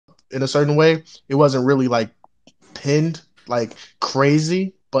in a certain way. It wasn't really like pinned like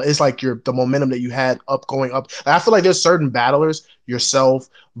crazy, but it's like the momentum that you had up going up. And I feel like there's certain battlers, yourself,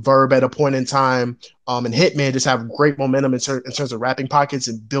 Verb at a point in time, and Hitman just have great momentum in terms of wrapping pockets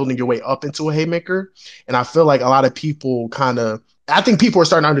and building your way up into a haymaker. And I feel like a lot of people kind of. I think people are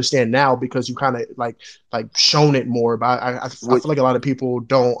starting to understand now because you kind of like shown it more. But I What feel like a lot of people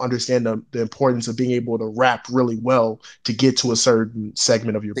don't understand the importance of being able to rap really well to get to a certain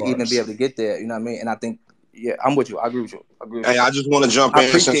segment of your to even be bars. able to get there, you know what I mean? And I think, yeah, I'm with you. I agree with you. I agree with Hey, you. I just want to jump I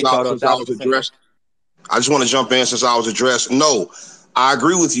in since appreciate I y'all though, since I thousand was percent. addressed. I just want to jump in since I was addressed. No, I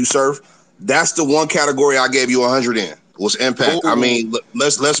agree with you, sir. That's the one category I gave you 100 in was impact. I Oh, mean,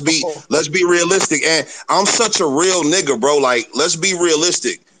 let's be realistic. And I'm such a real nigga, bro. Like, let's be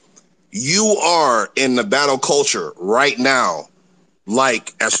realistic. You are in the battle culture right now.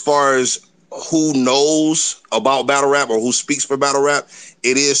 Like, as far as who knows about battle rap or who speaks for battle rap,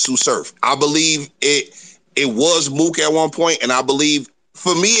 it is Sue Surf. I believe it was Mook at one point, and I believe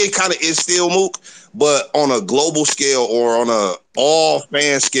for me it kind of is still Mook, but on a global scale or on a all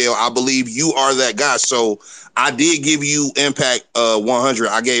fan scale, I believe you are that guy. So I did give you Impact 100.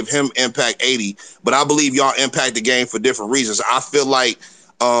 I gave him Impact 80, but I believe y'all impact the game for different reasons. I feel like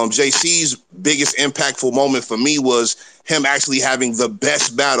JC's biggest impactful moment for me was him actually having the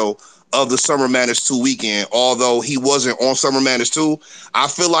best battle of the Summer Madness 2 weekend. Although he wasn't on Summer Madness 2, I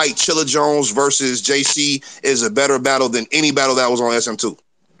feel like Chilla Jones versus JC is a better battle than any battle that was on SM2.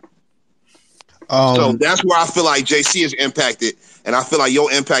 So Um, that's where I feel like JC is impacted, and I feel like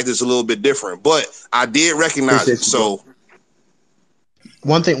your impact is a little bit different. But I did recognize it. Appreciate you, bro. So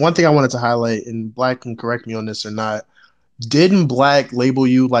One thing I wanted to highlight, and Black can correct me on this or not. Didn't Black label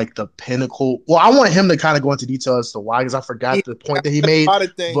you like the pinnacle? Well, I want him to kind of go into detail as to why, because I Yeah, forgot the point that he a made. lot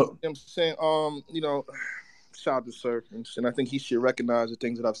of But things. You know what I'm saying, shout out to Surf, and I think he should recognize the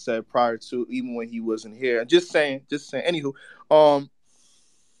things that I've said prior to, even when he wasn't here. Just saying, just saying. Anywho, um,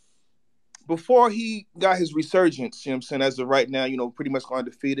 before he got his resurgence, you know what I'm saying, as of right now, pretty much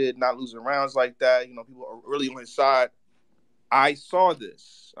undefeated, not losing rounds like that. People are really on his side. I saw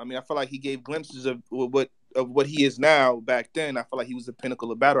this. I mean, I feel like he gave glimpses of what he is now. Back then, I feel like he was the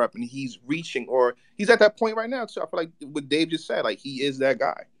pinnacle of battle rap, and he's reaching, or he's at that point right now too. I feel like what Dave just said, like he is that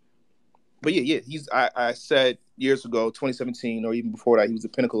guy. But yeah, he's. I said years ago, 2017, or even before that, he was the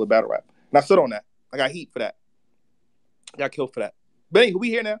pinnacle of battle rap, and I stood on that. I got heat for that. I got killed for that. But anyway, we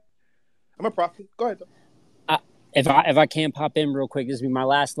here now. I'm a prophet. Go ahead though. I, if I can pop in real quick, this will be my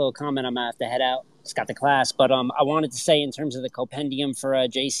last little comment. I'm gonna have to head out. Just got the class, but I wanted to say in terms of the compendium for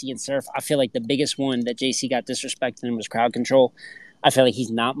JC and Surf, I feel like the biggest one that JC got disrespected in was crowd control. I feel like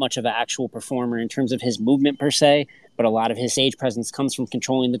he's not much of an actual performer in terms of his movement per se, but a lot of his stage presence comes from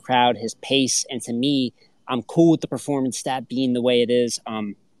controlling the crowd, his pace, and to me, I'm cool with the performance stat being the way it is.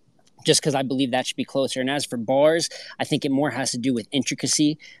 Just because I believe that should be closer. And as for bars, I think it more has to do with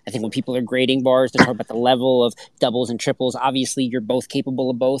intricacy. I think when people are grading bars, they talk about the level of doubles and triples. Obviously, you're both capable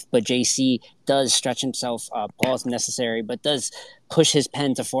of both, but JC does stretch himself, pause necessary, but does push his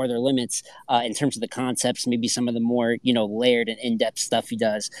pen to farther limits in terms of the concepts, maybe some of the more, layered and in-depth stuff he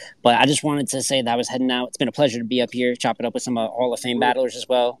does. But I just wanted to say that I was heading out. It's been a pleasure to be up here, chop it up with some Hall of Fame battlers as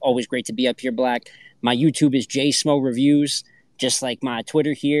well. Always great to be up here, Black. My YouTube is JSmo Reviews. Just like my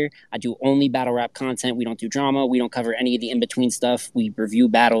Twitter here, I do only battle rap content. We don't do drama. We don't cover any of the in-between stuff. We review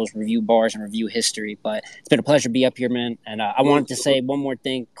battles, review bars, and review history. But it's been a pleasure to be up here, man. And I wanted to say one more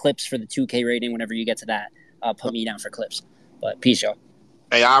thing. Clips for the 2K rating whenever you get to that. Put me down for clips. But peace, y'all.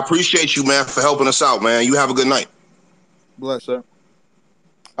 hey, I appreciate you, man, for helping us out, man. You have a good night. Bless sir.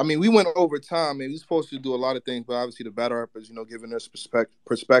 I mean, we went over time. Man, we were supposed to do a lot of things, but obviously the battle rappers, giving us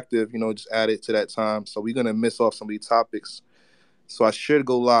perspective, just added to that time. So we're gonna miss off some of these topics. So I should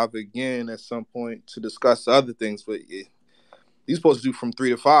go live again at some point to discuss other things. But yeah, you're supposed to do from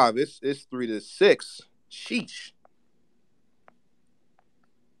 3 to 5. It's 3 to 6. Sheesh.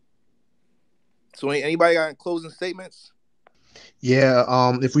 So anybody got any closing statements? yeah,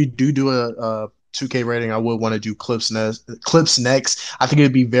 if we do a 2K rating, I would want to do clips next. Clips next. I think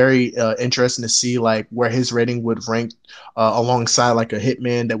it'd be very interesting to see like where his rating would rank alongside like a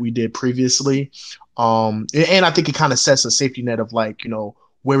Hitman that we did previously. And I think it kind of sets a safety net of like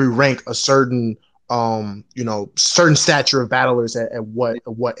where we rank a certain stature of battlers at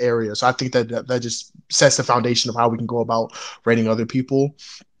what area. So I think that just sets the foundation of how we can go about rating other people.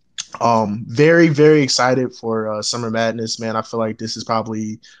 Very, very excited for Summer Madness, man. I feel like this is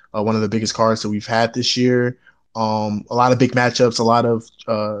probably one of the biggest cards that we've had this year. A lot of big matchups, a lot of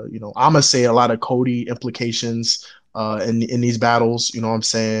I'm gonna say a lot of Cody implications in these battles. You know what I'm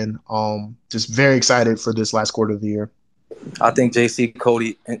saying? Just very excited for this last quarter of the year. I think JC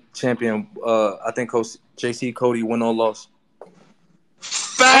Cody champion. I think Coach JC Cody win or loss.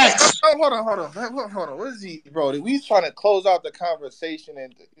 Facts. Oh, hold on. What is he, bro? We trying to close out the conversation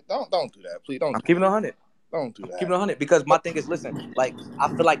and don't do that, please. Don't. I'm keeping it 100. Don't do that. Keeping it 100 because my thing is, listen, like I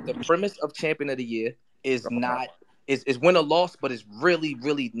feel like the premise of champion of the year is not is win or loss, but it's really,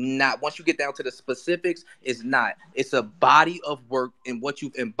 really not. Once you get down to the specifics, it's not. It's a body of work and what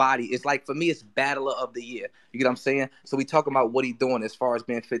you've embodied. It's like for me, it's battler of the year. You get what I'm saying? So we talking about what he's doing as far as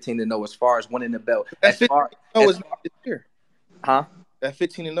being 15-0, as far as winning the belt, That as far 15-0 as is not this year. huh? That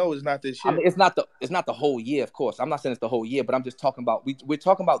 15-0 is not this I year. mean, it's not the whole year, of course. I'm not saying it's the whole year, but I'm just talking about we're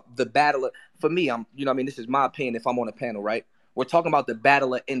talking about the battler. For me, I'm you know what I mean, this is my opinion if I'm on a panel, right? We're talking about the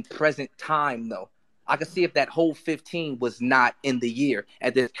battler in present time though. I can see if that whole 15 was not in the year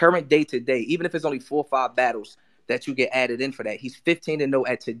at the current day today, even if it's only 4 or 5 battles that you get added in for that. He's 15-0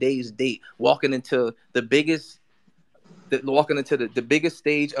 at today's date, walking into the biggest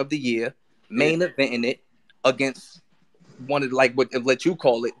stage of the year, main eventing it against one of like what let you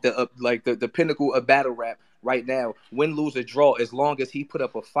call it the pinnacle of battle rap right now. Win, lose, or draw. As long as he put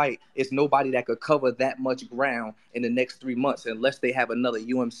up a fight, it's nobody that could cover that much ground in the next 3 months unless they have another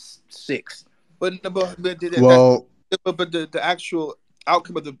UM6. But Well, the actual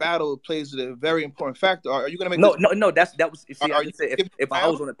outcome of the battle plays a very important factor. Are you going to make No, this? no. That was see. I Are you just said giving if I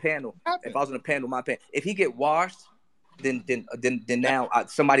was on a panel, happen? if I was on a panel, my opinion, if he get washed, then now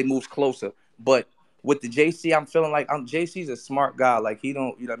somebody moves closer. But with the JC, I'm feeling like JC's a smart guy. Like he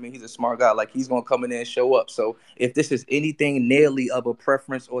don't, you know what I mean? He's a smart guy. Like he's gonna come in there and show up. So if this is anything nearly of a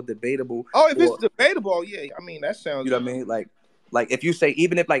preference or debatable, Oh, if it's or debatable, yeah. I mean, that sounds. you know what I mean? Like if you say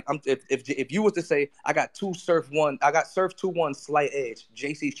even if like if you was to say I got Surf 2-1 slight edge,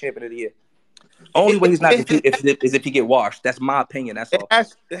 JC's champion of the year. Only way he's not defeated is if he get washed. That's my opinion. That's all.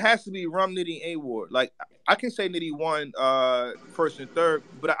 It has to be Rum Nitty A Ward. Like I can say Nitty won first and third,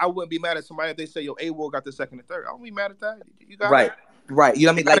 but I wouldn't be mad at somebody if they say yo A Ward got the second and third. I won't be mad at that. You got right, it. right. You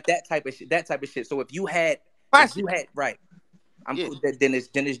know what I mean? Like that type of shit. That type of shit. So if you had right, Yeah. then it's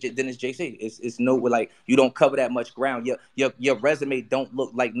JC. It's no like you don't cover that much ground. Your resume don't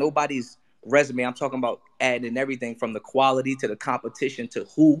look like nobody's resume. I'm talking about adding everything from the quality to the competition to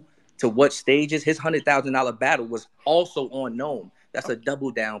what stages. His $100,000 battle was also unknown. That's a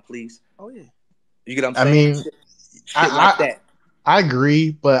double down, please. Oh yeah. You get what I'm I saying? mean, Shit like that. I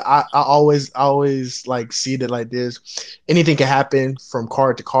agree, but I always like see that like this. Anything can happen from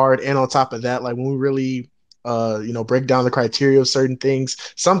card to card, and on top of that, like when we really break down the criteria of certain things,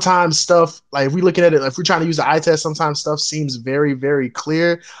 sometimes stuff like if we looking at it, if we're trying to use the eye test, sometimes stuff seems very, very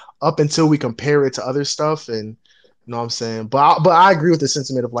clear up until we compare it to other stuff, and you know what I'm saying. But I agree with the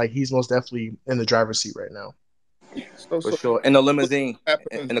sentiment of like he's most definitely in the driver's seat right now. For sure. In the limousine,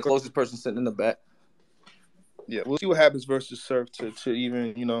 happens and the closest person sitting in the back. Yeah, we'll see what happens versus Surf to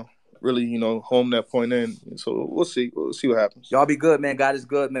even really home that point in. So we'll see. We'll see what happens. Y'all be good, man. God is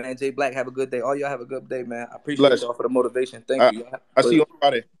good, man. Jay Black, have a good day. All y'all have a good day, man. I appreciate Bless. y'all for the motivation. Thank you. I see you on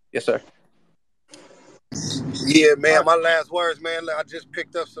Friday. Yes, sir. Yeah, man. My last words, man. I just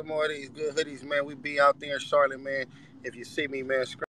picked up some more of these good hoodies, man. We be out there in Charlotte, man. If you see me, man,